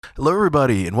Hello,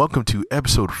 everybody, and welcome to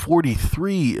episode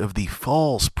 43 of the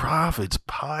False Prophets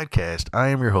podcast. I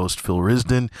am your host, Phil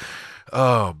Risden.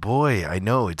 Oh boy, I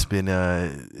know it's been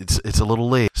it's a little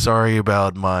late. Sorry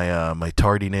about my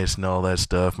tardiness and all that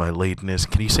stuff, my lateness.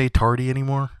 Can you say tardy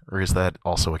anymore, or is that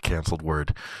also a canceled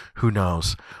word? Who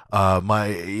knows?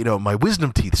 My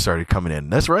wisdom teeth started coming in.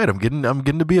 That's right. I'm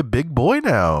getting to be a big boy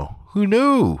now. Who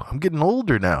knew? I'm getting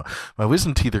older now. My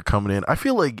wisdom teeth are coming in. I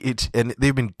feel like and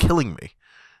they've been killing me.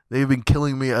 They've been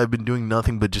killing me. I've been doing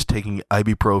nothing but just taking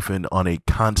ibuprofen on a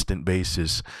constant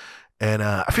basis. And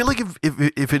I feel like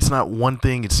if it's not one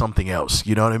thing, it's something else.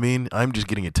 You know what I mean? I'm just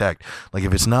getting attacked. Like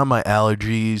if it's not my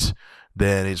allergies,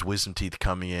 then it's wisdom teeth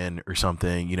coming in or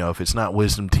something. You know, if it's not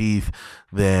wisdom teeth,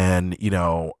 then,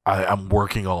 I'm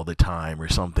working all the time or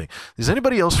something. Does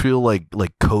anybody else feel like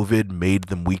COVID made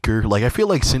them weaker? Like I feel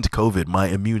like since COVID, my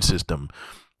immune system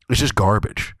is just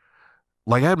garbage.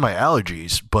 Like I had my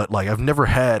allergies, but like I've never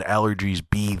had allergies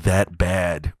be that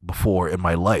bad before in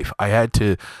my life. I had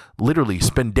to literally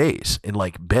spend days in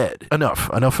like bed.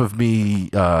 Enough of me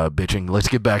bitching. Let's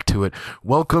get back to it.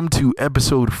 Welcome to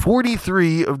episode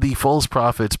 43 of the False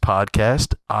Prophets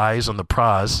podcast, On The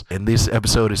Pras. And this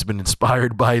episode has been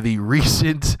inspired by the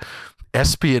recent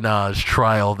espionage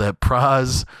trial that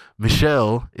Pras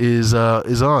Michel is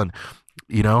on.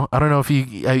 You know, I don't know if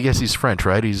I guess he's French,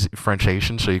 right? He's French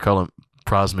Haitian, so you call him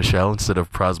Pras Michel instead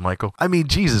of Pras Michael. I mean,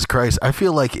 Jesus Christ, I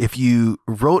feel like if you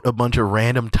wrote a bunch of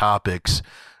random topics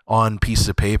on pieces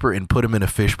of paper and put them in a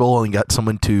fishbowl and got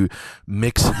someone to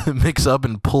mix up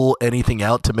and pull anything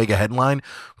out to make a headline,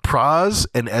 Pras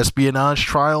and espionage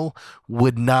trial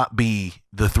would not be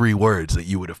the three words that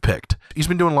you would have picked. He's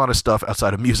been doing a lot of stuff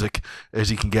outside of music, as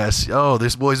you can guess. Oh,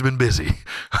 this boy's been busy.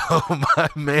 Oh, my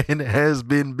man has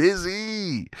been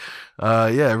busy.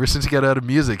 Ever since he got out of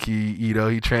music,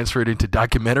 he transferred into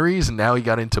documentaries, and now he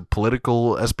got into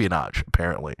political espionage,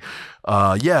 apparently.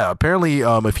 Apparently,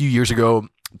 a few years ago,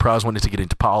 Pras wanted to get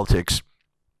into politics,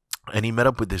 and he met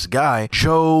up with this guy,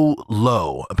 Joe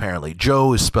Low, apparently.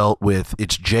 Joe is spelled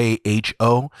it's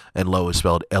J-H-O, and Low is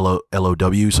spelled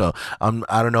L-O-W, so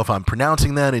I don't know if I'm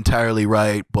pronouncing that entirely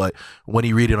right, but when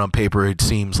you read it on paper, it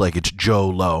seems like it's Joe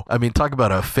Low. I mean, talk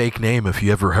about a fake name if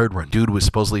you ever heard one. Dude was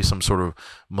supposedly some sort of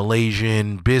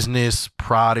Malaysian business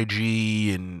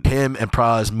prodigy, and him and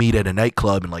Pras meet at a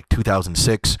nightclub in like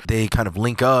 2006. They kind of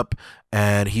link up,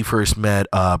 and he first met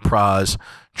Pras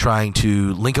trying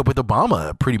to link up with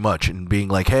Obama pretty much and being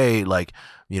like, hey,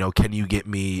 can you get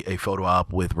me a photo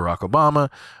op with Barack Obama?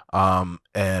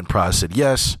 And Pras said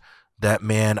yes. That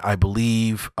man, I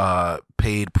believe,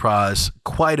 paid Pras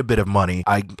quite a bit of money.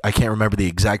 I can't remember the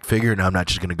exact figure, and I'm not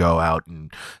just going to go out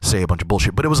and say a bunch of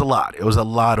bullshit, but it was a lot. It was a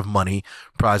lot of money.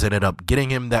 Pras ended up getting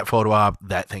him that photo op.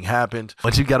 That thing happened.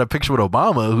 Once you got a picture with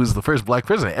Obama, who's the first black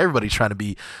president, everybody's trying to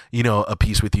be, a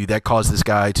piece with you. That caused this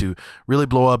guy to really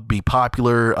blow up, be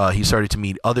popular. He started to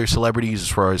meet other celebrities as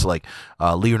far as like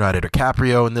Leonardo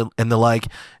DiCaprio and the like.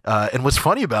 And what's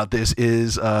funny about this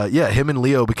is, him and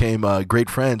Leo became great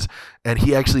friends, and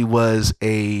he actually was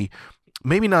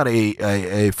maybe not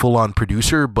a full-on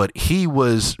producer, but he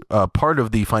was part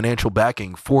of the financial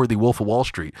backing for the Wolf of Wall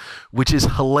Street, which is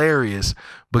hilarious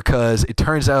because it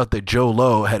turns out that Joe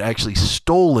Low had actually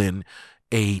stolen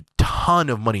a ton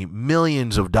of money,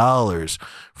 millions of dollars,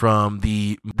 from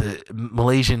the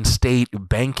Malaysian state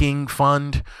banking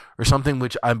fund or something,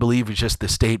 which I believe is just the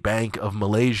state bank of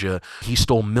Malaysia. He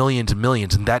stole millions and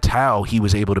millions, and that's how he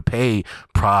was able to pay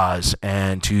Pras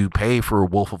and to pay for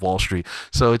Wolf of Wall Street.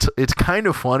 So it's kind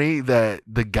of funny that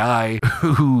the guy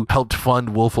who helped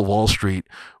fund Wolf of Wall Street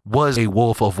was a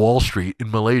Wolf of Wall Street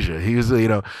in Malaysia. He was,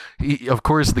 of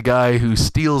course, the guy who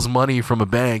steals money from a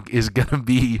bank is going to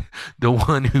be the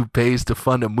one who pays to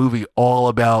fund a movie all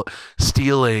about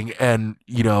stealing and,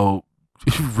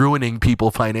 ruining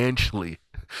people financially,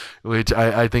 which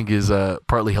I think is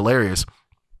partly hilarious.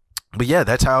 But yeah,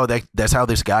 that's how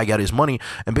this guy got his money.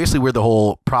 And basically where the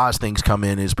whole Pras things come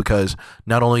in is because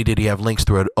not only did he have links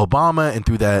through Obama and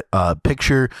through that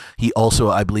picture, he also,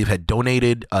 I believe, had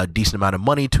donated a decent amount of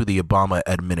money to the Obama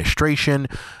administration.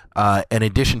 In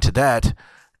addition to that,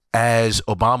 as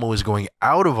Obama was going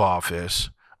out of office,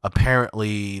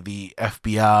 apparently the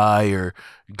FBI or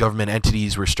government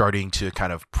entities were starting to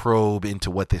kind of probe into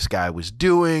what this guy was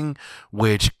doing,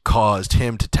 which caused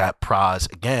him to tap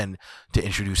Pras again to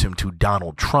introduce him to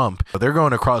Donald Trump. They're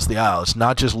going across the aisle. It's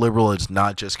not just liberal. It's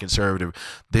not just conservative.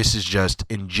 This is just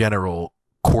in general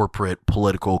corporate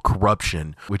political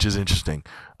corruption, which is interesting.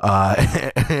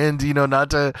 And not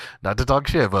to talk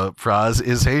shit, but Pras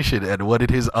is Haitian, and what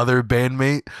did his other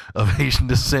bandmate of Haitian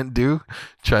descent do?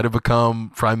 Try to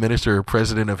become prime minister or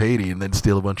president of Haiti and then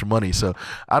steal a bunch of money. So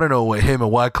I don't know what him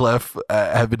and Wyclef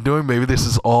have been doing. Maybe this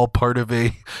is all part of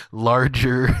a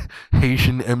larger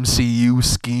Haitian MCU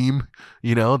scheme.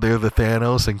 They're the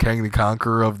Thanos and Kang the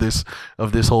Conqueror of this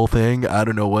whole thing. I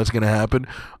don't know what's gonna happen.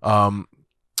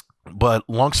 But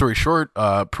long story short,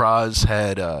 Pras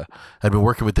had been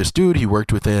working with this dude. He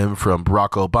worked with him from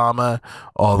Barack Obama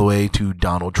all the way to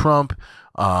Donald Trump.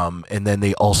 And then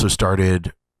they also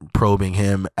started probing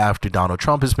him after Donald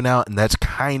Trump has been out. And that's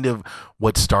kind of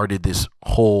what started this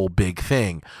whole big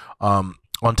thing. On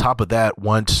top of that,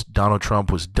 once Donald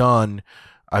Trump was done,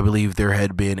 I believe there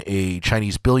had been a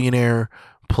Chinese billionaire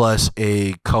plus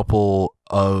a couple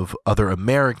of other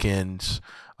Americans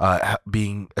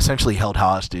being essentially held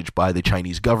hostage by the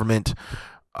Chinese government,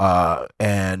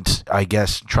 and I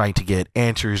guess trying to get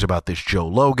answers about this Joe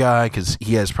Low guy, because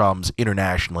he has problems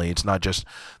internationally. It's not just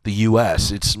the U.S.,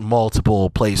 it's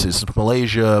multiple places. It's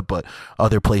Malaysia, but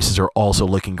other places are also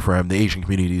looking for him. The Asian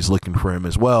community is looking for him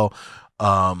as well,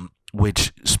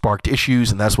 which sparked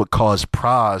issues, and that's what caused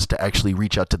Pras to actually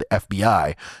reach out to the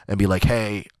FBI and be like,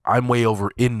 hey, I'm way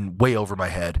over my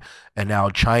head, and now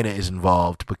China is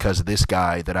involved because of this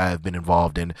guy that I have been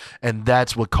involved in, and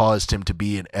that's what caused him to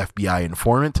be an FBI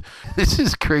informant. This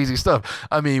is crazy stuff.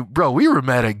 I mean, bro, we were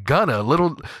mad at Gunna.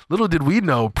 Little did we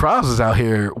know Pras is out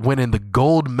here winning the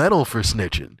gold medal for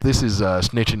snitching. This is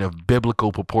snitching of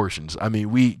biblical proportions. I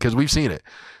mean, because we've seen it.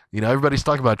 Everybody's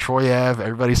talking about Troy Ave,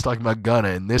 everybody's talking about Gunna,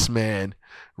 and this man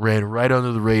ran right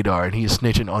under the radar, and he's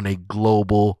snitching on a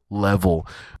global level.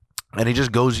 And it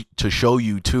just goes to show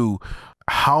you, too,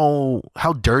 how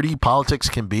dirty politics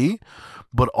can be,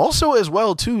 but also as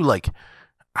well, too, like,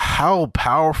 how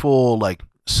powerful, like,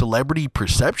 celebrity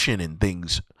perception and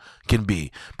things can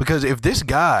be. Because if this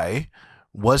guy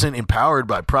wasn't empowered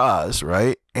by Pras,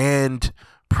 right, and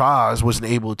Pras wasn't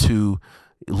able to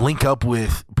link up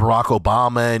with Barack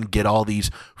Obama and get all these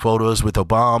photos with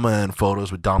Obama and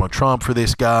photos with Donald Trump for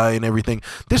this guy and everything,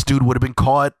 this dude would have been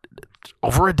caught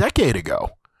over a decade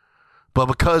ago. But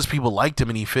because people liked him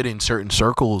and he fit in certain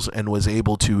circles and was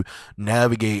able to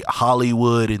navigate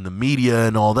Hollywood and the media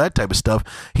and all that type of stuff,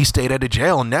 he stayed out of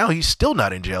jail, and now he's still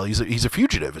not in jail. He's a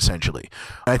fugitive, essentially.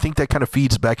 I think that kind of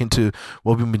feeds back into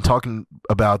what we've been talking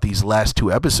about these last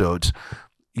two episodes,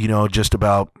 just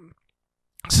about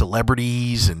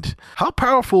celebrities and how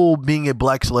powerful being a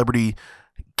black celebrity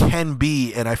can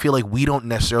be, and I feel like we don't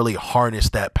necessarily harness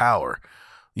that power.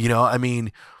 I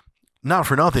mean, not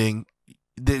for nothing,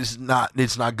 it's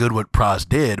not good what Pras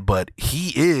did, but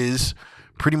he is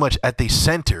pretty much at the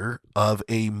center of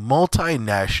a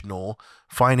multinational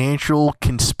financial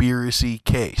conspiracy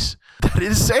case. That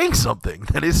is saying something.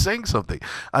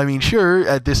 I mean, sure,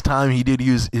 at this time he did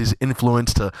use his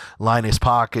influence to line his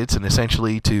pockets and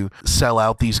essentially to sell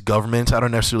out these governments. I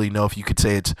don't necessarily know if you could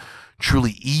say it's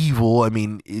truly evil. I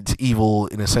mean, it's evil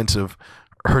in a sense of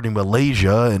hurting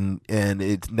Malaysia, and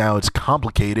it's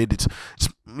complicated. It's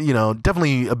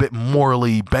definitely a bit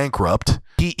morally bankrupt.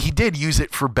 He did use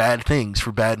it for bad things,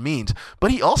 for bad means, but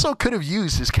he also could have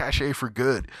used his cachet for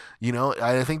good.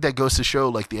 I think that goes to show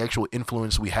like the actual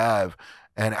influence we have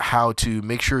and how to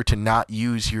make sure to not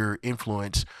use your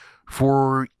influence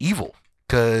for evil,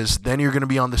 because then you're going to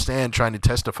be on the stand trying to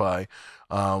testify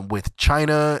with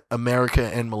China, America,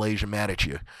 and Malaysia mad at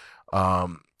you.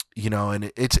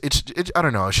 And it's I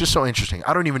don't know. It's just so interesting.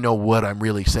 I don't even know what I'm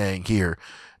really saying here.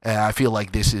 And I feel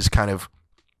like this is kind of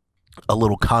a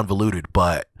little convoluted,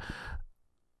 but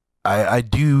I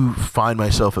do find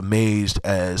myself amazed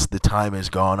as the time has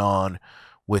gone on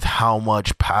with how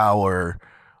much power,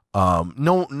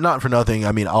 no, not for nothing,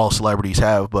 I mean, all celebrities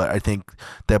have, but I think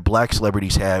that black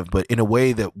celebrities have, but in a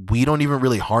way that we don't even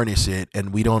really harness it,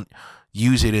 and we don't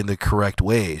use it in the correct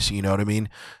ways. You know what I mean?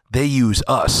 They use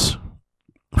us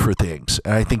for things.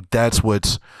 And I think that's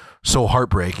what's so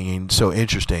heartbreaking and so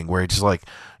interesting, where it's like,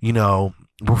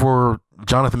 before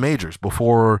Jonathan Majors,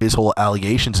 before his whole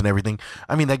allegations and everything,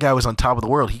 I mean, that guy was on top of the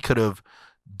world. He could have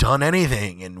done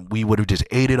anything and we would have just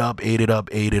ate it up,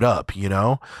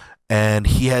 and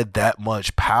he had that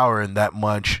much power and that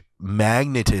much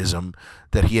magnetism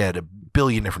that he had a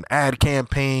billion different ad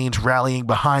campaigns rallying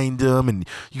behind him, and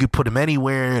you could put him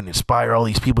anywhere and inspire all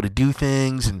these people to do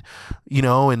things, and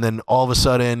and then all of a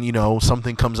sudden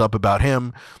something comes up about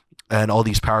him, and all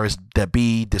these powers that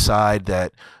be decide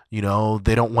that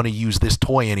they don't want to use this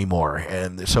toy anymore,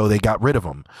 and so they got rid of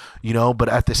him. But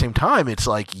at the same time, it's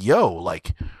like, I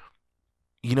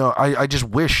just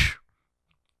wish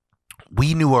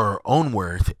we knew our own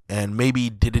worth and maybe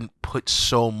didn't put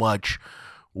so much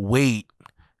weight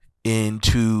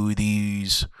into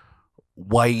these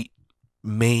white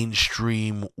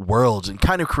mainstream worlds and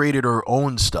kind of created our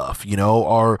own stuff,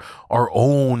 our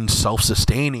own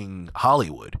self-sustaining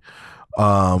Hollywood.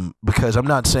 Because I'm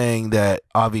not saying that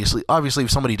obviously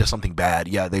if somebody does something bad,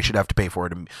 yeah, they should have to pay for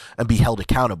it and be held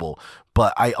accountable.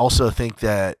 But I also think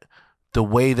that the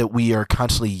way that we are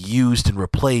constantly used and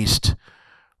replaced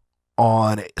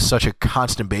on such a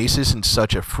constant basis and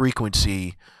such a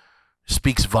frequency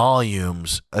speaks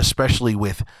volumes, especially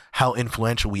with how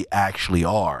influential we actually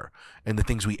are and the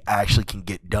things we actually can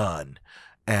get done.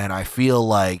 And I feel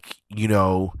like,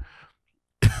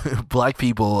 black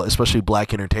people, especially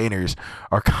black entertainers,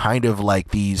 are kind of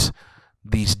like these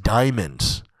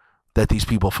diamonds that these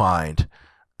people find.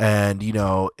 And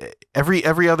every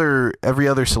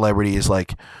other celebrity is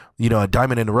like, a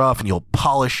diamond in the rough, and you'll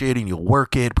polish it and you'll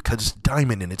work it because it's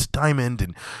diamond,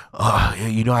 and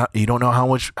you don't know how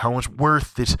much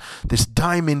worth this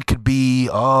diamond could be.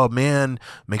 Oh man,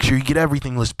 make sure you get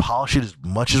everything. Let's polish it as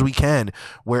much as we can.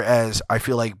 Whereas I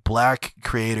feel like black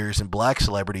creators and black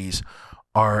celebrities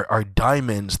are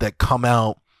diamonds that come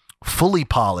out fully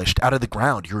polished out of the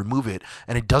ground. You remove it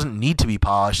and it doesn't need to be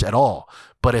polished at all.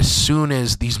 But as soon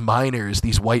as these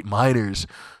white miners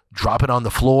drop it on the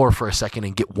floor for a second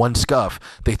and get one scuff,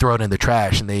 they throw it in the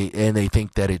trash and they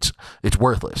think that it's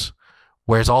worthless.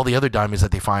 Whereas all the other diamonds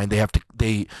that they find,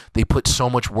 they put so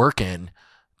much work in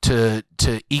to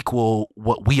equal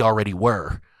what we already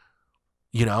were,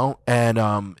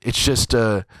 and it's just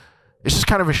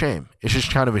kind of a shame. It's just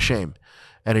kind of a shame.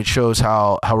 And it shows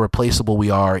how replaceable we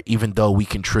are, even though we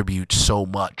contribute so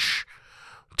much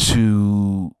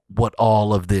to what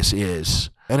all of this is.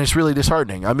 And it's really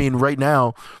disheartening. I mean, right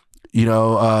now,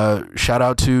 shout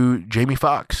out to Jamie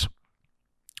Foxx,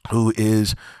 who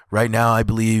is right now, I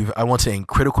believe, I won't say in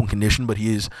critical condition, but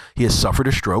he has suffered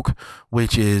a stroke,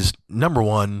 which is, number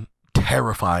one,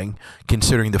 terrifying,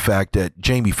 considering the fact that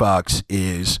Jamie Foxx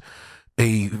is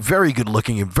a very good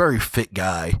looking and very fit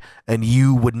guy, and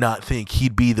you would not think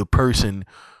he'd be the person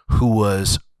who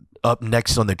was up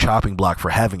next on the chopping block for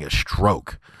having a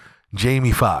stroke.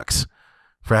 Jamie Foxx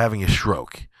for having a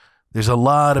stroke. There's a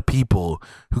lot of people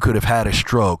who could have had a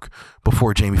stroke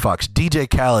before Jamie Foxx. DJ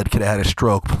Khaled could have had a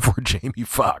stroke before Jamie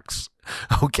Foxx.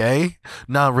 Okay?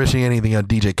 Not wishing anything on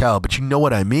DJ Khaled, but you know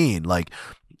what I mean. Like,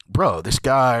 bro, this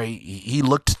guy, he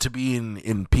looked to be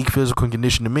in peak physical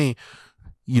condition to me,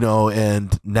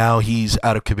 and now he's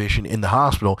out of commission in the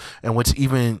hospital. And what's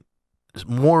even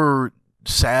more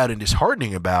sad and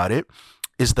disheartening about it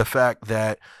is the fact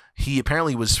that he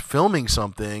apparently was filming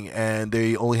something and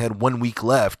they only had 1 week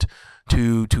left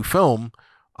to film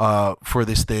for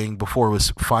this thing before it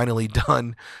was finally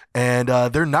done. And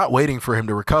they're not waiting for him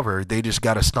to recover. They just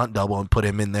got a stunt double and put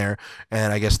him in there.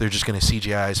 And I guess they're just going to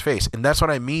CGI his face. And that's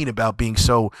what I mean about being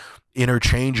so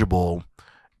interchangeable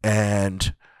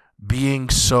and being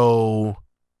so,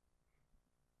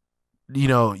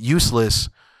 useless,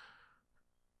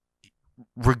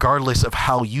 regardless of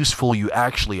how useful you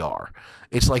actually are.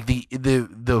 It's like the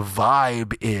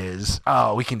vibe is,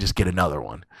 oh, we can just get another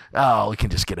one. Oh, we can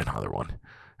just get another one.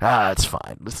 It's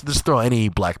fine. Let's just throw any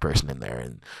black person in there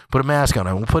and put a mask on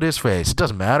him. We'll put his face. It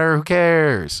doesn't matter. Who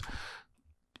cares?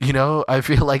 I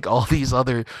feel like all these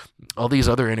other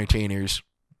entertainers,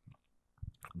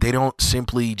 they don't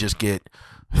simply just get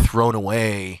thrown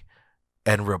away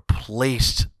and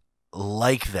replaced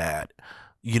like that,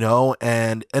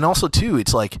 and also too,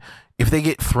 it's like if they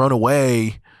get thrown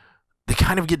away, they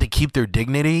kind of get to keep their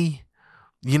dignity,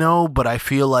 but I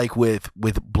feel like with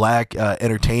black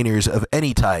entertainers of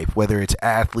any type, whether it's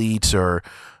athletes or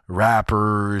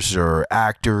rappers or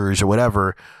actors or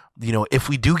whatever, if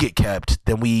we do get kept,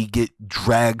 then we get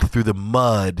dragged through the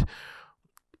mud,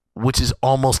 which is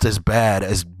almost as bad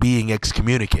as being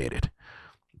excommunicated.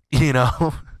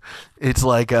 It's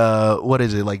like, what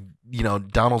is it? Like,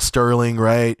 Donald Sterling,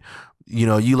 right?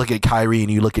 You look at Kyrie and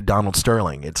you look at Donald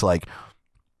Sterling. It's like,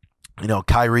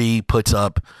 Kyrie puts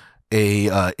up a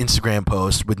Instagram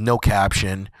post with no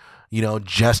caption,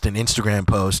 just an Instagram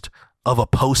post of a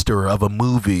poster of a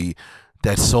movie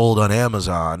that's sold on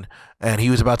Amazon, and he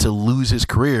was about to lose his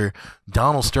career.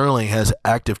 Donald Sterling has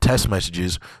active text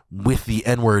messages with the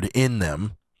N-word in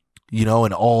them,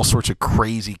 and all sorts of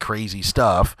crazy, crazy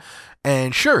stuff.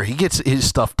 And sure, he gets his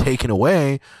stuff taken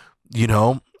away,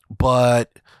 but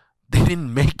they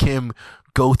didn't make him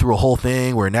go through a whole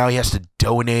thing where now he has to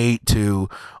donate to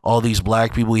all these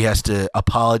black people. He has to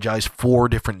apologize 4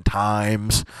 different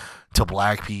times to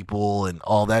black people and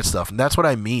all that stuff. And that's what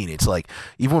I mean. It's like,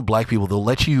 even with black people, they'll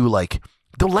let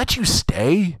you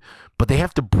stay, but they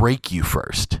have to break you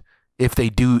first. if they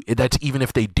do, that's even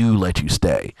if they do let you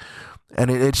stay. And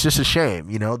it's just a shame,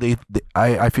 you know.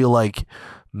 I feel like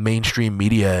mainstream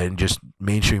media and just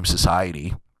mainstream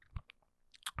society,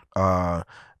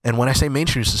 and when I say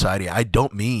mainstream society, I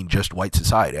don't mean just white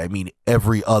society. I mean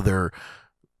every other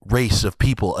race of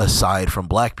people aside from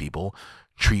black people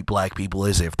treat black people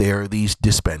as if they're these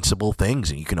dispensable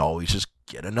things, and you can always just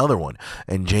get another one.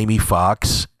 And Jamie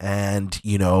Foxx and,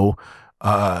 you know,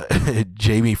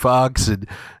 Jamie Foxx and,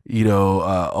 you know,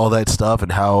 all that stuff,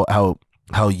 and how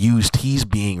used he's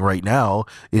being right now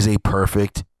is a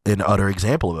perfect and utter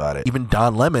example about it. Even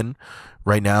Don Lemon,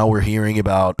 right now we're hearing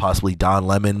about possibly Don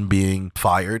Lemon being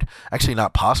fired. Actually,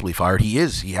 not possibly fired. He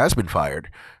has been fired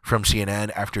from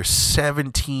CNN after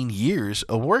 17 years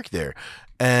of work there.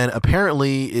 And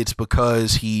apparently it's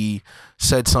because he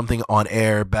said something on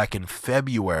air back in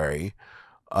February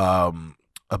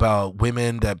about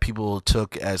women that people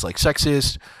took as like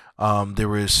sexist. There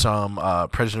was some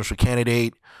presidential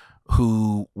candidate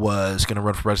who was going to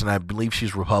run for president. I believe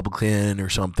she's Republican or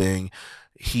something.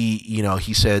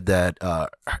 He said that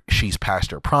she's past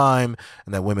her prime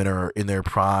and that women are in their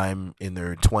prime in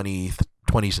their 20s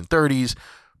and 30s,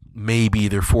 maybe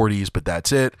their 40s, but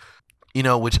that's it. You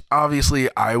know, which obviously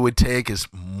I would take as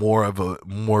more of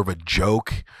a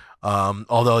joke,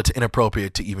 although it's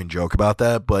inappropriate to even joke about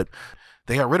that. But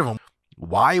they got rid of him.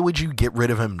 Why would you get rid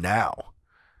of him now?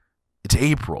 It's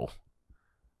April.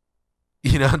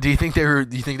 You know, do you think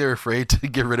they're afraid to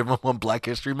get rid of him on Black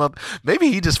History Month?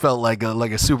 Maybe he just felt like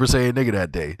a Super Saiyan nigga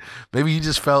that day. Maybe he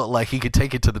just felt like he could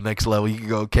take it to the next level. He could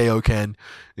go KO Ken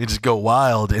and just go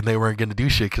wild, and they weren't going to do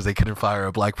shit because they couldn't fire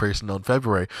a black person on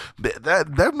February.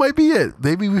 That might be it.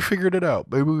 Maybe we figured it out.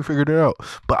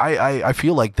 But I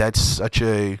feel like that's such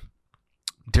a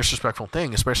disrespectful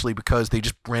thing, especially because they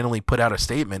just randomly put out a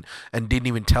statement and didn't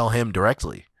even tell him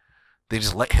directly. They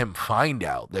just let him find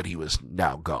out that he was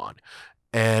now gone.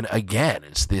 And again,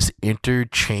 it's this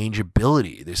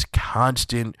interchangeability, this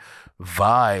constant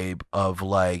vibe of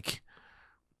like,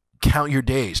 count your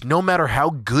days. No matter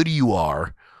how good you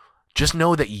are, just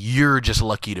know that you're just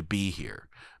lucky to be here.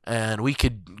 And we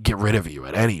could get rid of you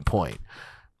at any point.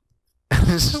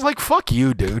 It's just like, fuck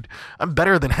you, dude. I'm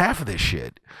better than half of this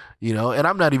shit. You know, and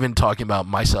I'm not even talking about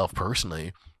myself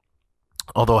personally.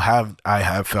 Although I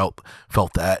have felt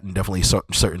that in definitely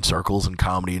certain circles and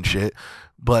comedy and shit.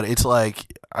 But it's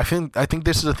like, I think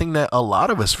this is a thing that a lot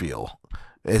of us feel,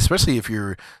 especially if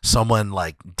you're someone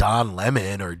like Don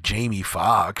Lemon or Jamie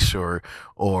Foxx or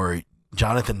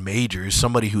Jonathan Majors,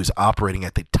 somebody who's operating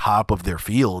at the top of their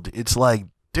field. It's like,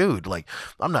 dude, like,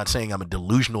 I'm not saying I'm a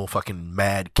delusional fucking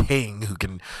mad king who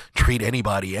can treat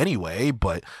anybody anyway,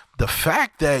 but the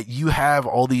fact that you have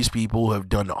all these people who have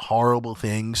done horrible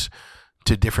things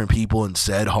to different people and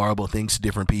said horrible things to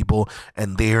different people,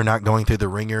 and they are not going through the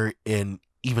ringer in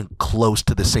even close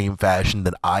to the same fashion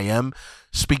that I am,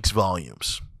 speaks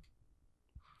volumes.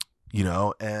 You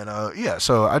know, and yeah,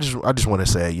 so I just want to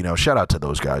say, you know, shout out to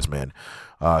those guys, man.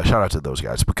 Shout out to those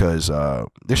guys, because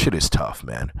this shit is tough,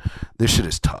 man. This shit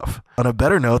is tough. On a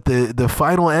better note, the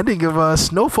final ending of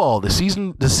Snowfall,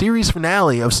 the series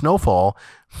finale of Snowfall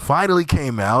finally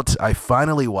came out. I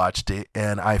finally watched it,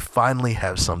 and I finally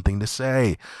have something to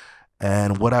say.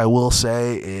 And what I will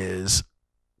say is,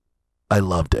 I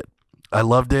loved it. I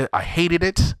loved it. I hated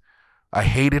it,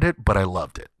 but I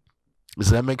loved it. Does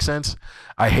that make sense?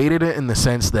 I hated it in the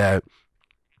sense that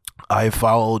I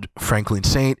followed Franklin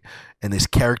Saint and this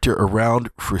character around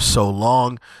for so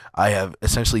long. I have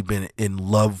essentially been in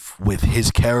love with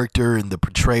his character and the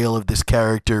portrayal of this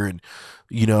character. And,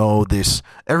 you know,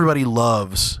 everybody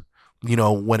loves, you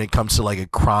know, when it comes to like a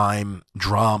crime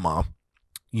drama,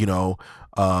 you know,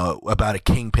 about a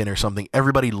kingpin or something,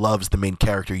 everybody loves the main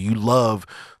character. You love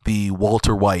the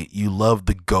Walter White. You love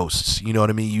the ghosts. You know what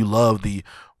I mean? You love the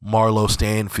Marlo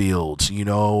Stanfields. You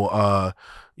know,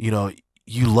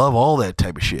 you love all that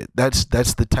type of shit. That's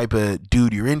the type of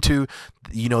dude you're into.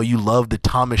 You know, you love the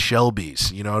Thomas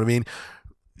Shelbys. You know what I mean?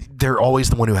 They're always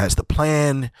the one who has the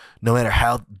plan. No matter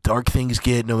how dark things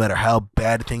get, no matter how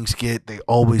bad things get, they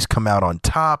always come out on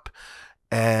top.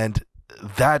 And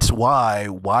that's why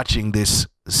watching this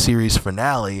series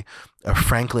finale of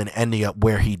Franklin ending up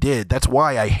where he did, that's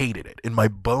why I hated it. In my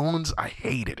bones, I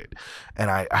hated it.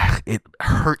 And it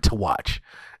hurt to watch.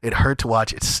 It hurt to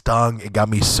watch. It stung. It got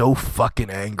me so fucking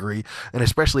angry. And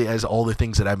especially as all the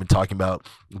things that I've been talking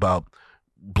about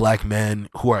black men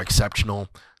who are exceptional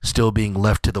still being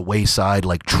left to the wayside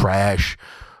like trash,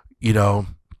 you know,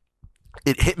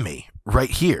 it hit me right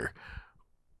here.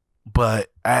 But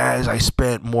as I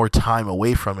spent more time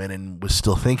away from it and was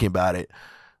still thinking about it,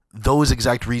 those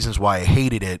exact reasons why I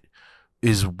hated it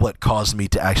is what caused me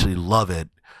to actually love it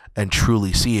and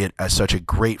truly see it as such a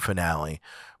great finale,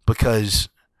 because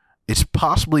it's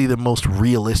possibly the most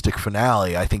realistic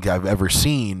finale I think I've ever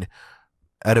seen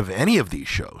out of any of these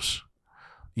shows.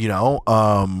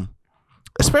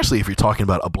 Especially if you're talking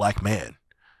about a black man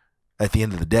at the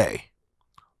end of the day.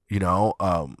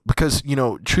 Because,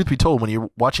 truth be told, when you're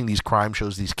watching these crime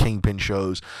shows, these kingpin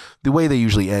shows, the way they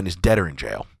usually end is dead or in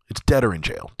jail. It's dead or in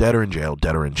jail, dead or in jail,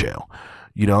 dead or in jail,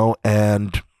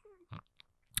 and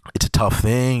it's a tough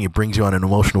thing. It brings you on an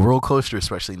emotional roller coaster,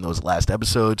 especially in those last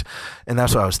episodes. And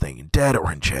that's what I was thinking, dead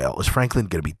or in jail. Is Franklin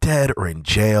going to be dead or in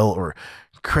jail or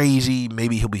crazy?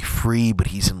 Maybe he'll be free, but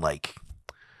he's in like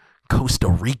Costa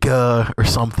Rica or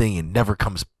something and never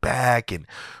comes back. And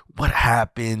what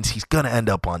happens? He's going to end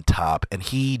up on top, and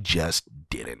he just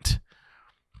didn't.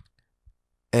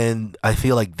 And I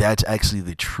feel like that's actually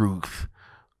the truth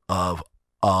of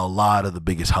a lot of the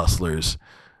biggest hustlers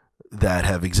that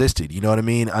have existed. You know what I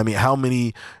mean? I mean, how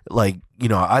many, I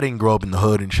didn't grow up in the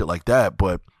hood and shit like that,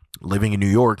 but living in New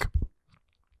York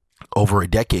over a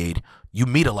decade, you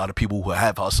meet a lot of people who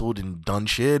have hustled and done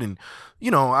shit. And,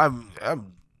 I'm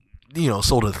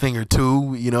sold a thing or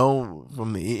two,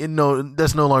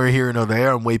 that's no longer here nor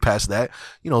there. I'm way past that,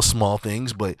 small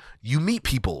things, but you meet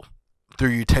people through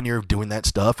your tenure of doing that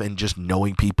stuff and just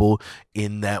knowing people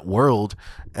in that world.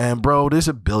 And bro, there's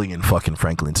a billion fucking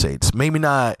Franklin Saints. Maybe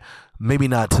not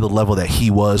to the level that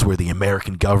he was, where the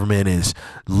American government is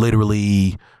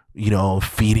literally,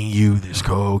 feeding you this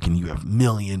coke and you have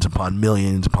millions upon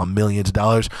millions upon millions of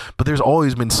dollars. But there's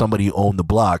always been somebody who owned the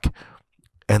block.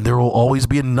 And there will always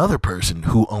be another person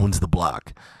who owns the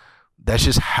block. That's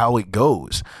just how it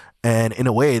goes. And in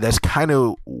a way, that's kind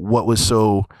of what was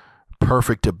so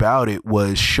perfect about it,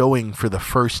 was showing for the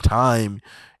first time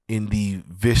in the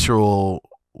visceral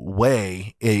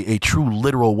way, a true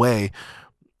literal way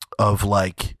of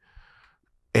like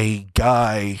a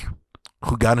guy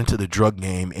who got into the drug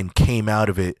game and came out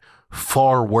of it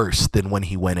far worse than when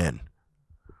he went in.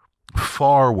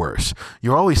 Far worse.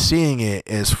 You're always seeing it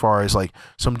as far as like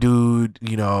some dude,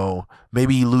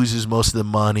 maybe he loses most of the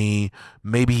money,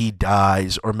 maybe he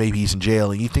dies, or maybe he's in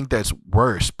jail, and you think that's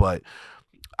worse. But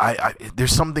I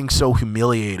there's something so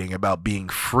humiliating about being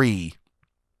free,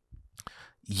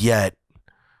 yet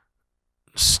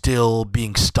still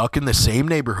being stuck in the same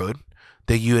neighborhood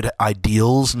that you had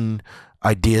ideals and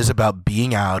ideas about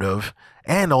being out of.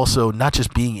 And also not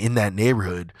just being in that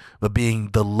neighborhood, but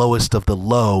being the lowest of the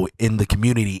low in the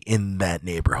community in that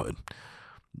neighborhood.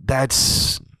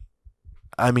 That's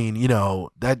a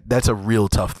real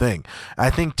tough thing. I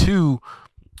think in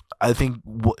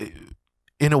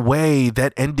a way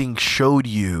that ending showed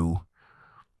you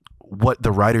what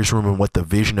the writer's room and what the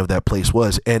vision of that place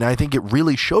was. And I think it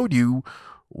really showed you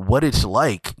what it's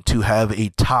like to have a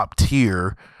top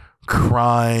tier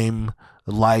crime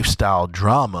lifestyle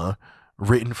drama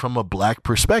written from a black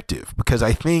perspective. Because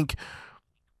I think,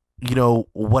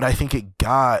 what I think it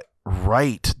got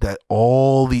right that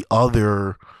all the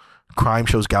other crime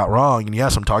shows got wrong, and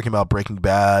yes, I'm talking about Breaking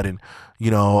Bad and,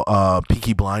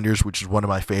 Peaky Blinders, which is one of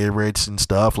my favorites and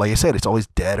stuff. Like I said, it's always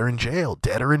dead or in jail,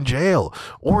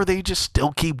 or they just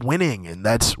still keep winning, and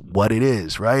that's what it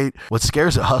is, right? What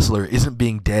scares a hustler isn't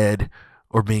being dead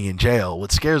or being in jail.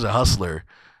 What scares a hustler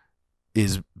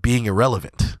is being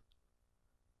irrelevant.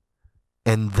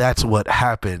 And that's what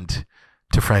happened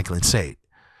to Franklin Saint.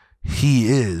 He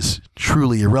is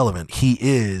truly irrelevant. He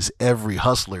is every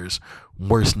hustler's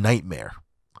worst nightmare.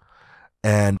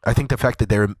 And I think the fact that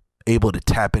they're able to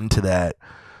tap into that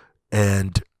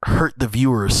and hurt the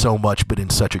viewer so much, but in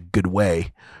such a good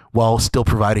way, while still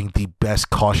providing the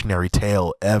best cautionary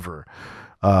tale ever,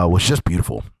 was just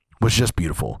beautiful.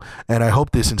 And I hope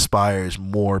this inspires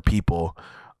more people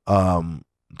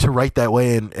to write that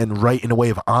way and write in a way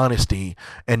of honesty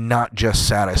and not just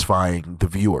satisfying the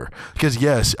viewer. Because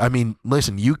yes,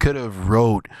 listen, you could have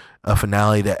wrote a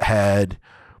finale that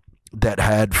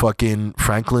had fucking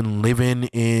Franklin living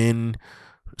in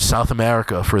South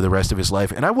America for the rest of his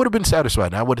life, and I would have been satisfied,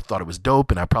 and I would have thought it was dope,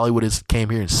 and I probably would have came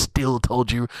here and still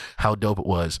told you how dope it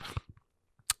was.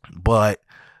 But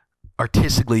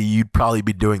artistically, you'd probably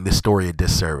be doing this story a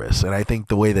disservice. And I think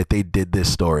the way that they did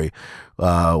this story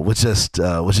was just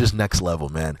next level,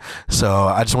 man. So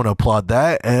I just want to applaud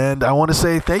that. And I want to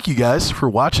say thank you guys for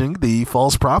watching the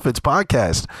False Prophets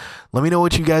podcast. Let me know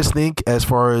what you guys think as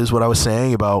far as what I was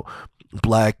saying about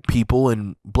black people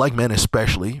and black men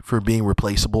especially for being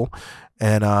replaceable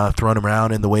and thrown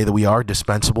around in the way that we are,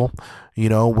 dispensable,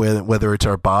 whether it's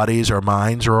our bodies, our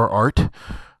minds, or our art.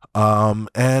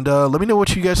 And let me know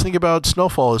what you guys think about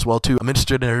Snowfall as well too. I'm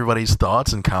interested in everybody's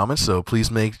thoughts and comments, so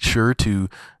please make sure to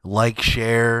like,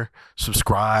 share,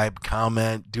 subscribe,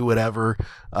 comment, do whatever.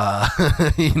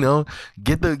 You know,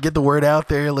 get the word out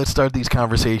there. Let's start these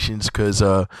conversations because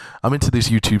I'm into this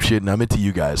YouTube shit and I'm into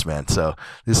you guys, man. So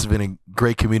this has been a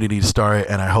great community to start,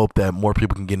 and I hope that more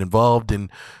people can get involved and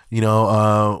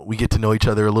we get to know each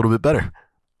other a little bit better.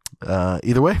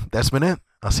 Either way, that's been it.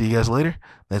 I'll see you guys later.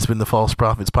 That's been the False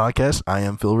Prophets Podcast. I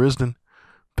am Phil Risden.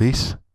 Peace.